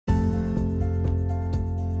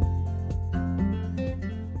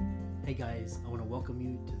Hey guys, I want to welcome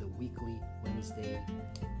you to the weekly Wednesday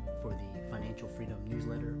for the Financial Freedom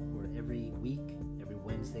newsletter, where every week, every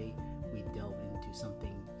Wednesday, we delve into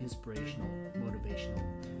something inspirational, motivational,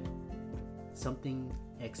 something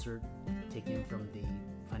excerpt taken from the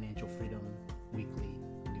Financial Freedom weekly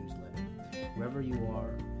newsletter. Wherever you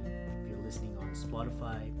are, if you're listening on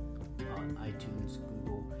Spotify, on iTunes,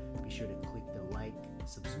 Google, be sure to click the like,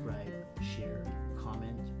 subscribe, share,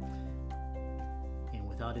 comment. And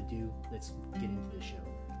without ado, let's get into the show.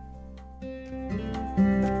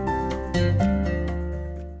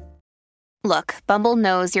 Look, Bumble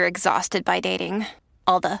knows you're exhausted by dating.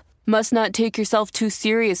 All the must not take yourself too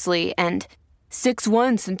seriously and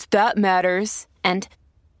 6'1" since that matters. And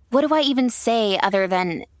what do I even say other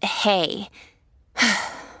than hey?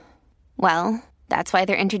 Well, that's why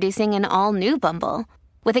they're introducing an all-new Bumble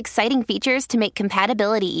with exciting features to make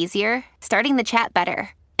compatibility easier, starting the chat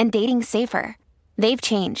better, and dating safer. They've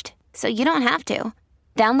changed, so you don't have to.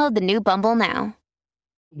 Download the new Bumble now.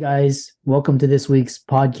 Hey guys, welcome to this week's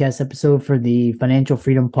podcast episode for the Financial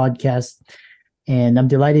Freedom Podcast. And I'm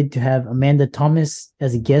delighted to have Amanda Thomas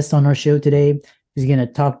as a guest on our show today. She's going to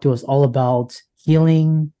talk to us all about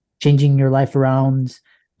healing, changing your life around,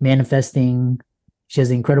 manifesting. She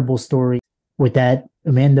has an incredible story. With that,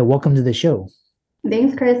 Amanda, welcome to the show.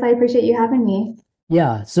 Thanks, Chris. I appreciate you having me.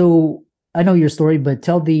 Yeah, so I know your story, but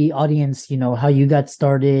tell the audience, how you got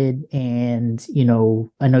started. And,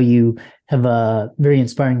 I know you have a very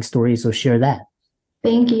inspiring story, so share that.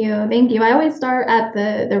 Thank you. I always start at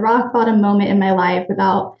the rock bottom moment in my life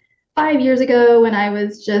about 5 years ago when I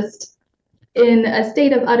was just in a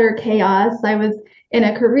state of utter chaos. I was in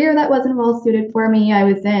a career that wasn't well suited for me. I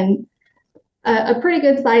was in a pretty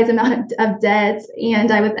good size amount of debt, and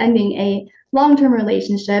I was ending a long-term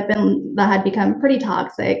relationship, and that had become pretty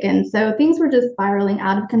toxic. And so things were just spiraling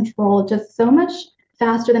out of control, just so much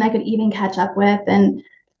faster than I could even catch up with. And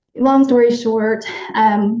long story short,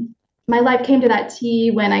 my life came to that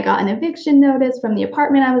T when I got an eviction notice from the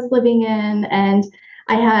apartment I was living in, and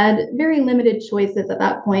I had very limited choices at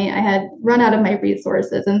that point. I had run out of my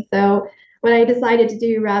resources. And so what I decided to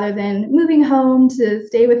do, rather than moving home to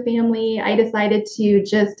stay with family, I decided to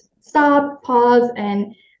just stop, pause,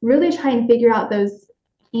 and really try and figure out those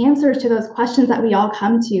answers to those questions that we all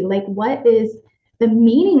come to. Like, what is the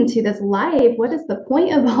meaning to this life? What is the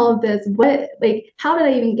point of all of this? How did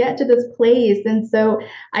I even get to this place? And so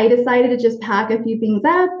I decided to just pack a few things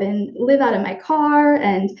up and live out of my car.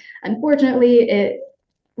 And unfortunately, it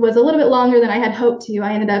was a little bit longer than I had hoped to.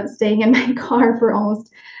 I ended up staying in my car for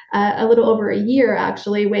almost a little over a year,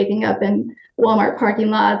 actually, waking up in Walmart parking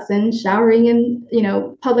lots and showering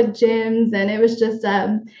in, public gyms. And it was just,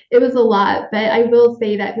 it was a lot. But I will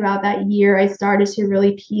say that throughout that year, I started to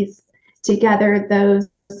really piece together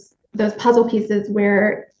those puzzle pieces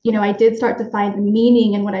where, I did start to find the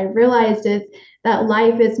meaning. And what I realized is that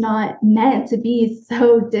life is not meant to be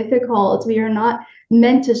so difficult. We are not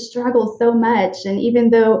meant to struggle so much. And even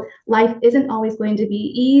though life isn't always going to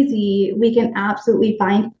be easy, we can absolutely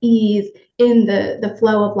find ease in the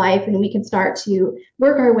flow of life, and we can start to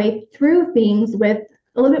work our way through things with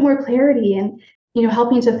a little bit more clarity and,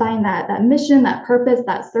 helping to find that mission, that purpose,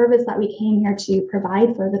 that service that we came here to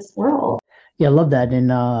provide for this world. Yeah, I love that.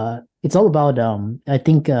 And it's all about, I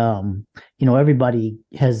think, everybody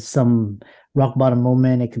has some rock bottom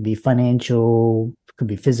moment. It could be financial, it could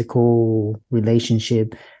be physical,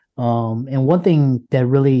 relationship. And one thing that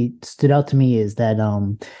really stood out to me is that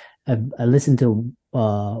I listened to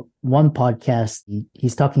one podcast.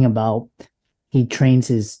 He's talking about he trains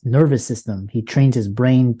his nervous system. He trains his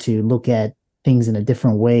brain to look at things in a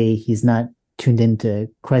different way. He's not tuned into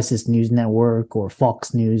Crisis News Network or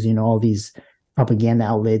Fox News, all these propaganda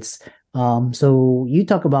outlets. So you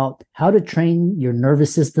talk about how to train your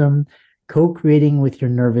nervous system, co-creating with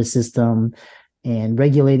your nervous system, and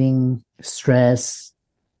regulating stress.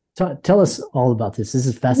 Tell us all about this. This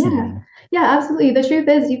is fascinating. Yeah, absolutely. The truth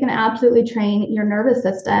is you can absolutely train your nervous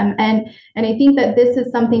system. And I think that this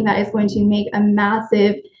is something that is going to make a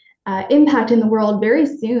massive impact in the world very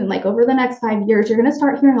soon. Like over the next 5 years, you're going to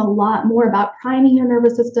start hearing a lot more about priming your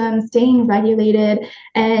nervous system, staying regulated.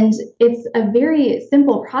 And it's a very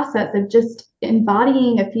simple process of just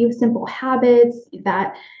embodying a few simple habits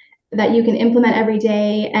that you can implement every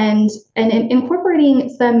day, and incorporating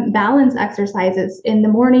some balance exercises in the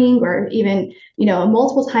morning or even,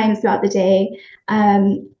 multiple times throughout the day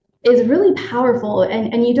is really powerful.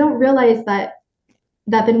 And you don't realize that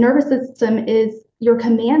the nervous system is your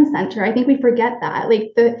command center. I think we forget that.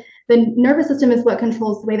 Like the nervous system is what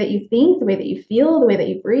controls the way that you think, the way that you feel, the way that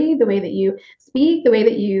you breathe, the way that you speak, the way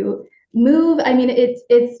that you move. I mean,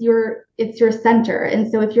 it's your center.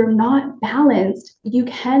 And so if you're not balanced, you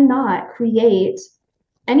cannot create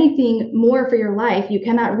anything more for your life. You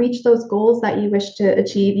cannot reach those goals that you wish to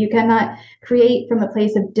achieve. You cannot create from a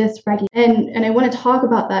place of dysregulation. And I want to talk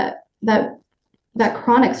about that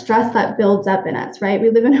chronic stress that builds up in us, right?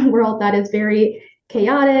 We live in a world that is very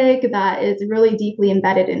chaotic, that is really deeply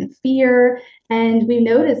embedded in fear. And we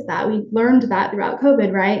noticed that, we learned that throughout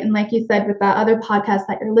COVID, right? And like you said, with that other podcast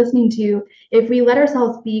that you're listening to, if we let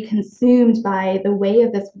ourselves be consumed by the way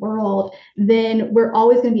of this world, then we're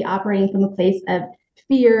always going to be operating from a place of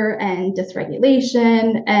fear and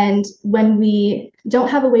dysregulation. And when we don't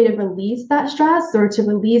have a way to release that stress or to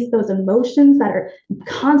release those emotions that are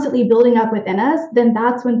constantly building up within us, then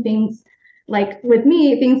that's when things, like with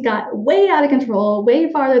me, things got way out of control,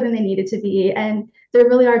 way farther than they needed to be. And there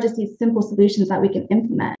really are just these simple solutions that we can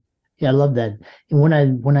implement. Yeah, I love that.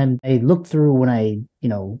 And I look through, when I,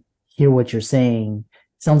 hear what you're saying,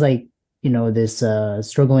 it sounds like, this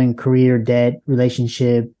struggling career, debt,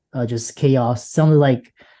 relationship, just chaos. Sounded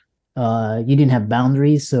like you didn't have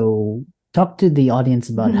boundaries. So talk to the audience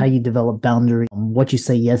about how you develop boundaries, what you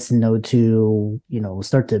say yes and no to,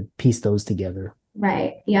 start to piece those together.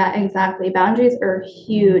 Right. Yeah, exactly. Boundaries are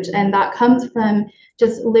huge. And that comes from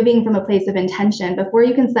just living from a place of intention. Before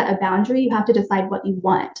you can set a boundary, you have to decide what you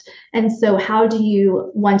want. And so how do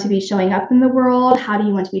you want to be showing up in the world? How do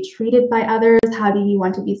you want to be treated by others? How do you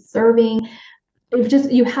want to be serving?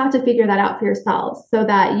 You have to figure that out for yourselves so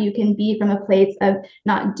that you can be from a place of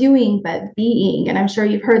not doing, but being. And I'm sure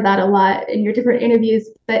you've heard that a lot in your different interviews,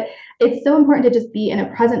 but it's so important to just be in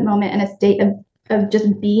a present moment, in a state of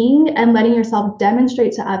just being, and letting yourself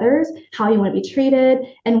demonstrate to others how you want to be treated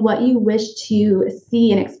and what you wish to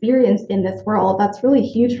see and experience in this world. That's really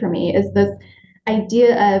huge for me, is this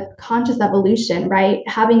idea of conscious evolution, right?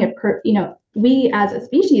 Having we as a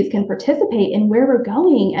species can participate in where we're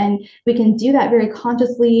going, and we can do that very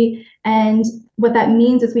consciously. And what that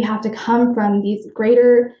means is we have to come from these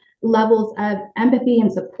greater levels of empathy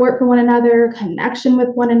and support for one another, connection with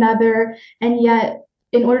one another. And yet,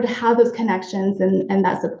 in order to have those connections and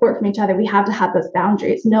that support from each other, we have to have those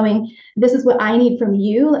boundaries, knowing this is what I need from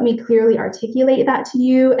you. Let me clearly articulate that to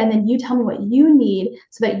you. And then you tell me what you need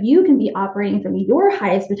so that you can be operating from your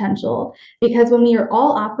highest potential. Because when we are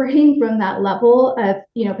all operating from that level of,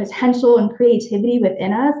 potential and creativity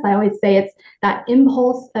within us, I always say it's that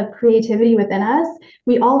impulse of creativity within us.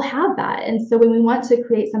 We all have that. And so when we want to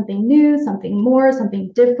create something new, something more,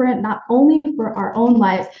 something different, not only for our own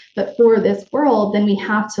lives, but for this world, then we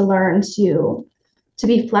have to learn to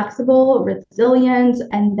be flexible, resilient,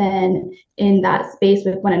 and then in that space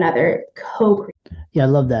with one another, co-create. Yeah, I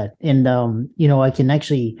love that. And, I can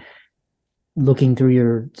actually, looking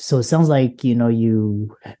through so it sounds like,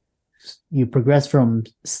 you progress from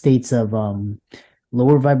states of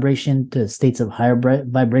lower vibration to states of higher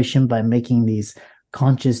vibration by making these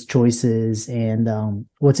conscious choices. And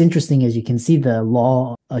what's interesting is you can see the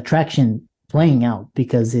law of attraction playing out,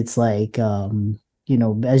 because it's like,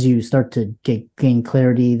 as you start to gain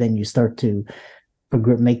clarity, then you start to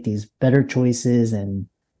make these better choices, and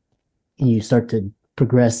you start to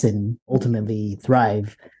progress and ultimately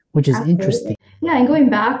thrive, which is Absolutely. Interesting. Yeah, and going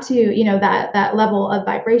back to that level of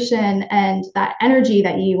vibration and that energy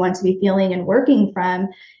that you want to be feeling and working from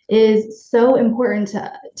is so important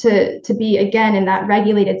to be, again, in that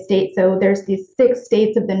regulated state. So there's these 6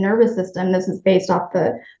 states of the nervous system. This is based off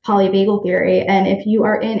the polyvagal theory. And if you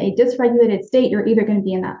are in a dysregulated state, you're either going to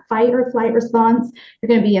be in that fight or flight response, you're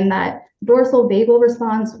going to be in that dorsal vagal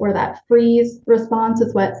response, or that freeze response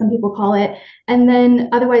is what some people call it. And then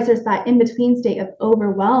otherwise there's that in-between state of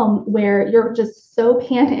overwhelm, where you're just so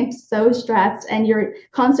panicked, so stressed, and you're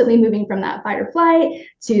constantly moving from that fight or flight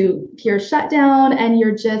to pure shutdown, and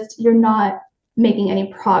you're not making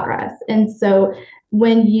any progress. And so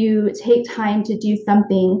when you take time to do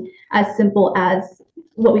something as simple as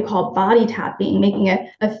what we call body tapping, making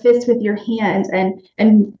a fist with your hand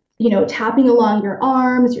and tapping along your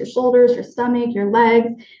arms, your shoulders, your stomach, your legs,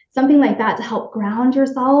 something like that, to help ground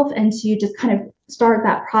yourself and to just kind of start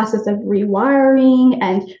that process of rewiring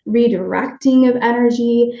and redirecting of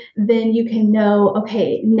energy, then you can know,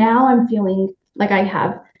 okay, now I'm feeling like I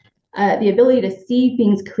have the ability to see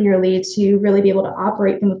things clearly, to really be able to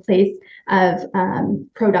operate from a place of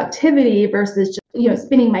productivity versus just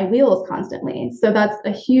spinning my wheels constantly. So that's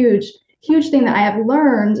a huge, huge thing that I have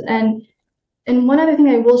learned. And one other thing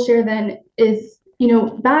I will share then is,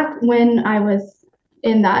 back when I was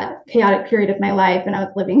in that chaotic period of my life and I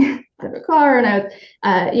was living out of a car and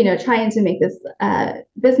I was, trying to make this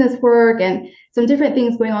business work and some different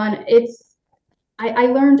things going on, I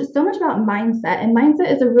learned so much about mindset, and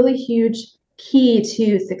mindset is a really huge key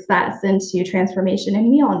to success and to transformation.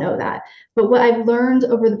 And we all know that. But what I've learned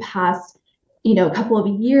over the past, couple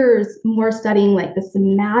of years, more studying like the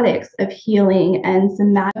somatics of healing and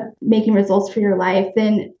somatic making results for your life,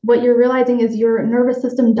 then what you're realizing is your nervous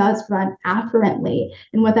system does run afferently.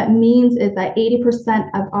 And what that means is that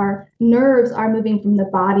 80% of our nerves are moving from the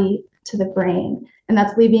body to the brain. And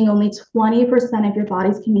that's leaving only 20% of your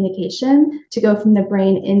body's communication to go from the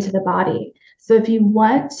brain into the body. So if you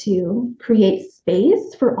want to create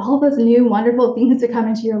space for all those new wonderful things to come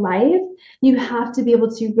into your life, you have to be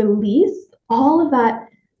able to release all of that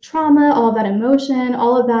trauma, all of that emotion,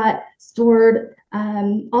 all of that stored,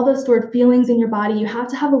 all those stored feelings in your body. You have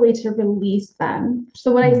to have a way to release them.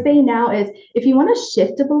 So what I say now is, if you want to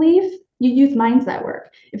shift a belief, you use mindset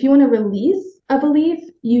work. If you want to release a belief,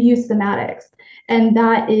 you use somatics. And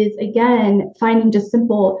that is, again, finding just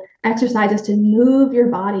simple exercises to move your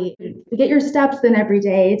body, to get your steps in every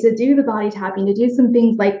day, to do the body tapping, to do some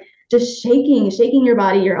things like just shaking your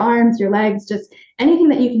body, your arms, your legs, just anything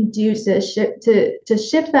that you can do to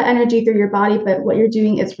shift that energy through your body. But what you're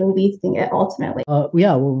doing is releasing it ultimately.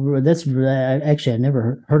 Yeah, well, that's actually I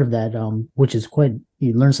never heard of that. Which is quite,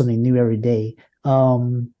 you learn something new every day.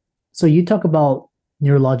 So you talk about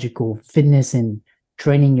neurological fitness and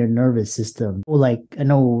training your nervous system. Well, like I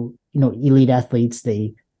know, elite athletes,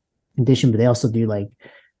 they condition, but they also do like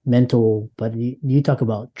mental. But you talk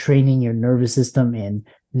about training your nervous system and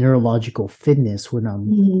neurological fitness,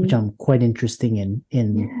 which I'm quite interested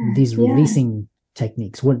in these releasing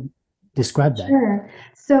techniques. What describe that? Sure.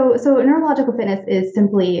 So neurological fitness is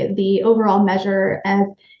simply the overall measure of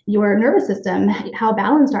your nervous system. How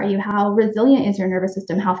balanced are you? How resilient is your nervous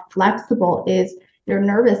system? How flexible is your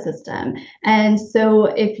nervous system? And so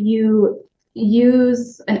if you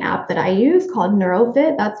use an app that I use called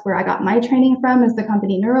NeuroFit, that's where I got my training from, is the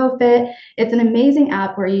company NeuroFit. It's an amazing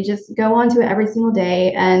app where you just go onto it every single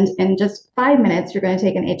day, and in just 5 minutes, you're going to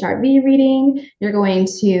take an HRV reading. You're going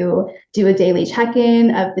to do a daily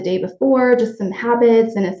check-in of the day before, just some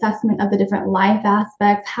habits and assessment of the different life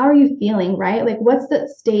aspects. How are you feeling, right? Like, what's the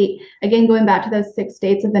state? Again, going back to those 6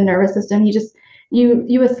 states of the nervous system,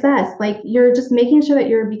 you assess, like, you're just making sure that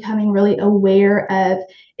you're becoming really aware of,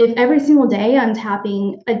 if every single day I'm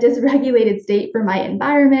tapping a dysregulated state for my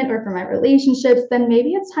environment or for my relationships, then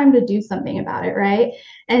maybe it's time to do something about it, right?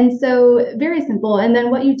 And so very simple. And then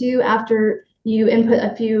what you do after you input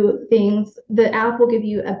a few things, the app will give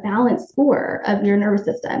you a balanced score of your nervous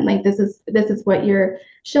system. Like, this is what you're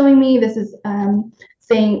showing me. This is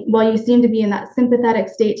saying, well, you seem to be in that sympathetic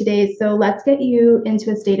state today, so let's get you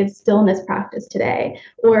into a state of stillness practice today.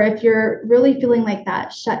 Or if you're really feeling like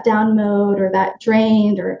that shutdown mode or that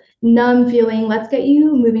drained or numb feeling, let's get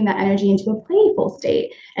you moving that energy into a playful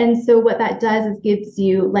state. And so what that does is gives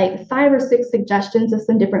you like 5 or 6 suggestions of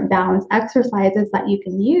some different balance exercises that you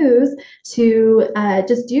can use to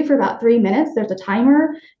just do for about 3 minutes. There's a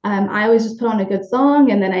timer. I always just put on a good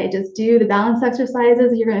song, and then I just do the balance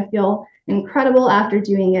exercises. You're going to feel incredible after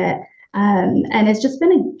doing it. And it's just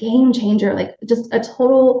been a game changer, like just a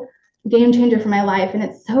total game changer for my life. And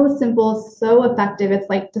it's so simple, so effective. It's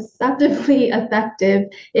like deceptively effective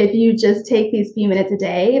if you just take these few minutes a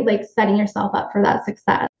day, like setting yourself up for that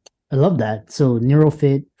success. I love that. So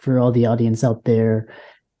NeuroFit, for all the audience out there,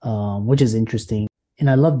 which is interesting. And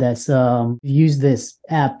I love that. Use this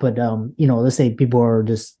app, but let's say people are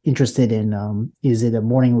just interested in, is it a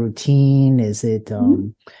morning routine? Is it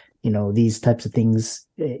these types of things?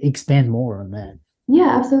 Expand more on that.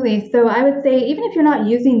 Yeah, absolutely. So I would say, even if you're not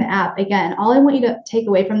using the app, again, all I want you to take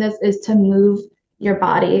away from this is to move your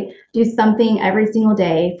body. Do something every single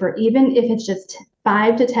day, for even if it's just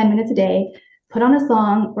 5 to 10 minutes a day. Put on a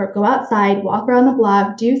song or go outside, walk around the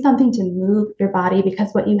block, do something to move your body,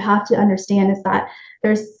 because what you have to understand is that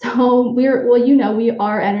we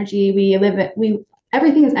are energy.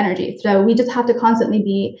 Everything is energy. So we just have to constantly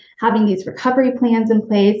be having these recovery plans in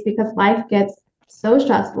place, because life gets so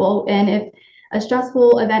stressful. And if a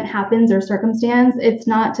stressful event happens or circumstance, it's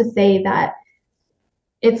not to say that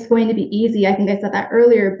it's going to be easy. I think I said that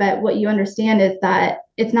earlier, but what you understand is that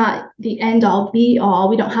it's not the end all be all.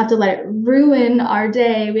 We don't have to let it ruin our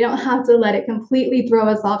day. We don't have to let it completely throw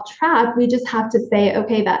us off track. We just have to say,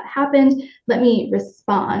 okay, that happened. Let me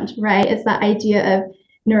respond, right? It's that idea of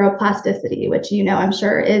neuroplasticity, which, I'm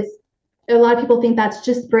sure is, a lot of people think that's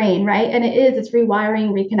just brain, right? And it is. It's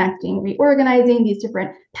rewiring, reconnecting, reorganizing these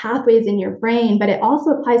different pathways in your brain, but it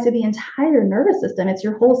also applies to the entire nervous system. It's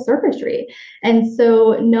your whole circuitry. And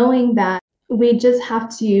so knowing that we just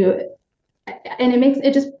have to, and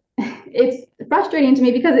it's frustrating to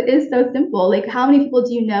me because it is so simple. Like, how many people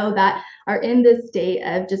do you know that are in this state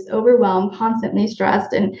of just overwhelmed, constantly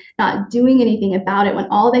stressed, and not doing anything about it when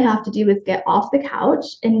all they have to do is get off the couch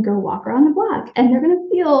and go walk around the block, and they're going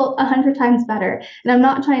to feel 100 times better. And I'm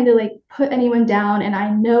not trying to like put anyone down, and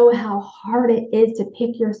I know how hard it is to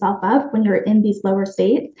pick yourself up when you're in these lower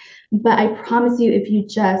states, but I promise you, if you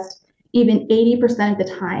just even 80% of the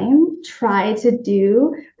time try to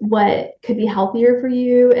do what could be healthier for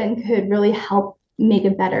you and could really help make a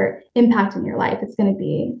better impact in your life, it's going to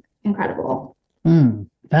be incredible.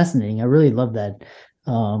 Fascinating. I really love that.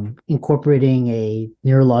 Incorporating a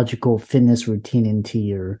neurological fitness routine into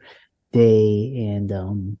your day.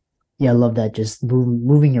 And yeah, I love that. Just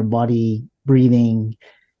moving your body, breathing.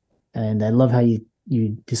 And I love how you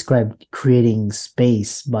described creating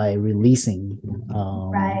space by releasing.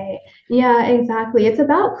 Right. Yeah, exactly. It's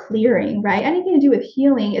about clearing, right? Anything to do with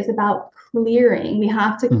healing is about clearing. We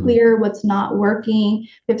have to clear what's not working.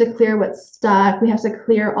 We have to clear what's stuck. We have to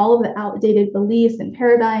clear all of the outdated beliefs and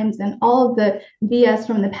paradigms and all of the BS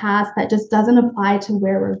from the past that just doesn't apply to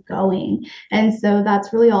where we're going. And so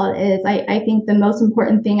that's really all it is. I think the most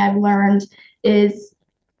important thing I've learned is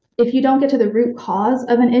if you don't get to the root cause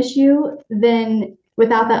of an issue, then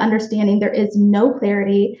without that understanding, there is no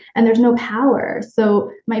clarity and there's no power. So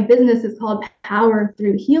my business is called Power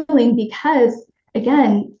Through Healing because,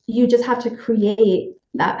 again, you just have to create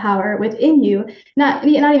that power within you, not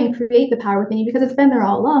even create the power within you because it's been there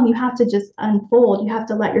all along. You have to just unfold. You have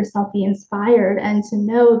to let yourself be inspired and to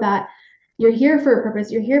know that you're here for a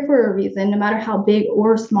purpose. You're here for a reason, no matter how big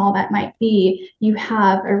or small that might be. You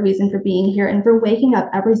have a reason for being here and for waking up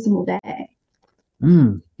every single day.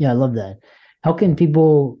 Yeah, I love that. How can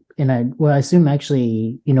people, and I assume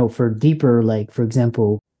actually, for deeper, like, for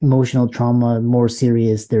example, emotional trauma, more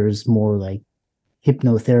serious, there's more like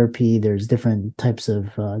hypnotherapy, there's different types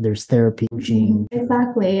of, there's therapy.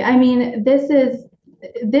 Exactly. I mean, this is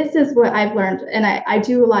what I've learned. And I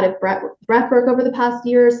do a lot of breath work over the past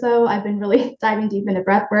year or so. I've been really diving deep into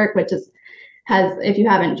breath work, which if you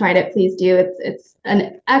haven't tried it, please do. It's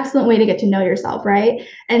an excellent way to get to know yourself, right?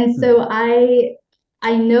 And so I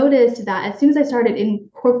noticed that as soon as I started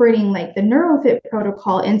incorporating like the NeuroFit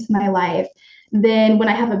protocol into my life, then when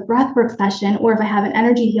I have a breathwork session or if I have an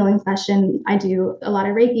energy healing session, I do a lot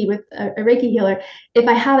of Reiki with a Reiki healer. If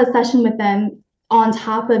I have a session with them on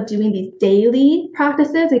top of doing these daily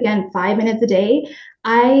practices, again, 5 minutes a day,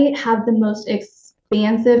 I have the most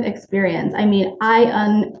expansive experience. I mean,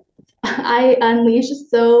 I unleash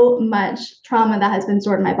so much trauma that has been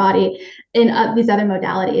stored in my body in these other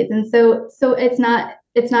modalities. And so it's not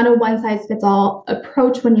a one size fits all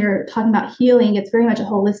approach when you're talking about healing. It's very much a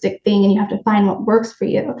holistic thing and you have to find what works for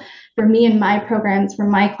you. For me and my programs, for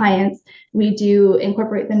my clients, we do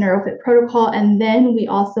incorporate the NeuroFit protocol. And then we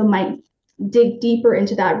also might dig deeper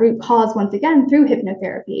into that root cause once again through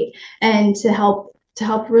hypnotherapy and to help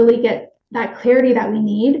really get that clarity that we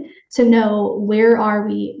need to know where are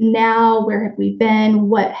we now, where have we been,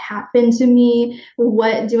 what happened to me,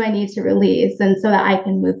 what do I need to release, and so that I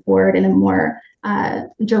can move forward in a more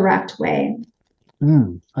direct way.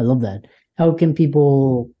 I love that. How can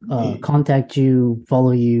people contact you,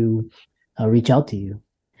 follow you, reach out to you?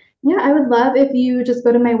 Yeah, I would love if you just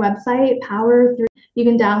go to my website, Power Through. You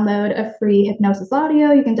can download a free hypnosis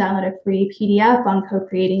audio. You can download a free PDF on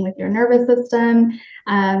co-creating with your nervous system.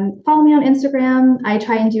 Follow me on Instagram. I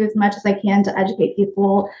try and do as much as I can to educate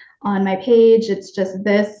people on my page. It's just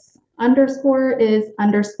this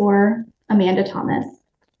 _is_ Amanda Thomas.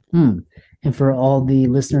 And for all the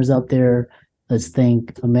listeners out there, let's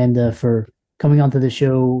thank Amanda for coming onto the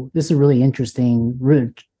show. This is really interesting,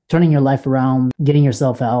 turning your life around, getting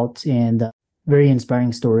yourself out, and very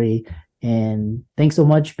inspiring story. And thanks so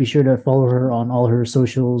much. Be sure to follow her on all her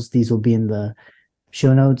socials. These will be in the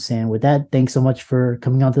show notes. And with that, thanks so much for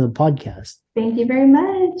coming onto the podcast. Thank you very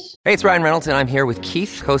much. Hey, it's Ryan Reynolds, and I'm here with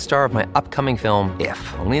Keith, co-star of my upcoming film,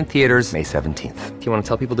 If, only in theaters May 17th. Do you want to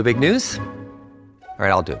tell people the big news? All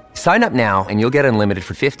right, I'll do it. Sign up now and you'll get unlimited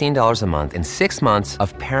for $15 a month and 6 months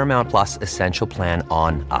of Paramount Plus Essential Plan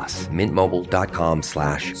on us.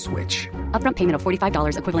 MintMobile.com/switch. Upfront payment of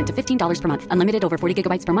 $45 equivalent to $15 per month. Unlimited over 40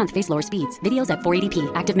 gigabytes per month. Face lower speeds. Videos at 480p.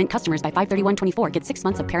 Active Mint customers by 531.24 get 6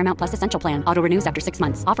 months of Paramount Plus Essential Plan. Auto renews after 6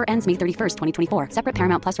 months. Offer ends May 31st, 2024. Separate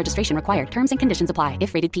Paramount Plus registration required. Terms and conditions apply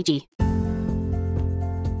if rated PG.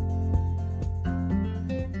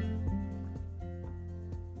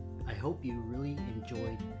 I hope you really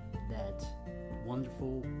enjoyed that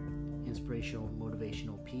wonderful, inspirational,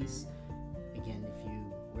 motivational piece. Again,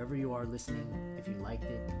 wherever you are listening, if you liked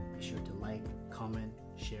it, be sure to like, comment,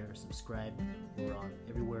 share, subscribe. We're on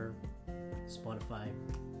everywhere: Spotify,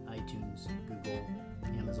 iTunes, Google,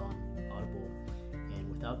 Amazon, Audible. And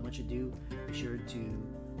without much ado, be sure to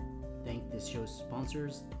thank this show's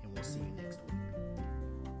sponsors, and we'll see you next time.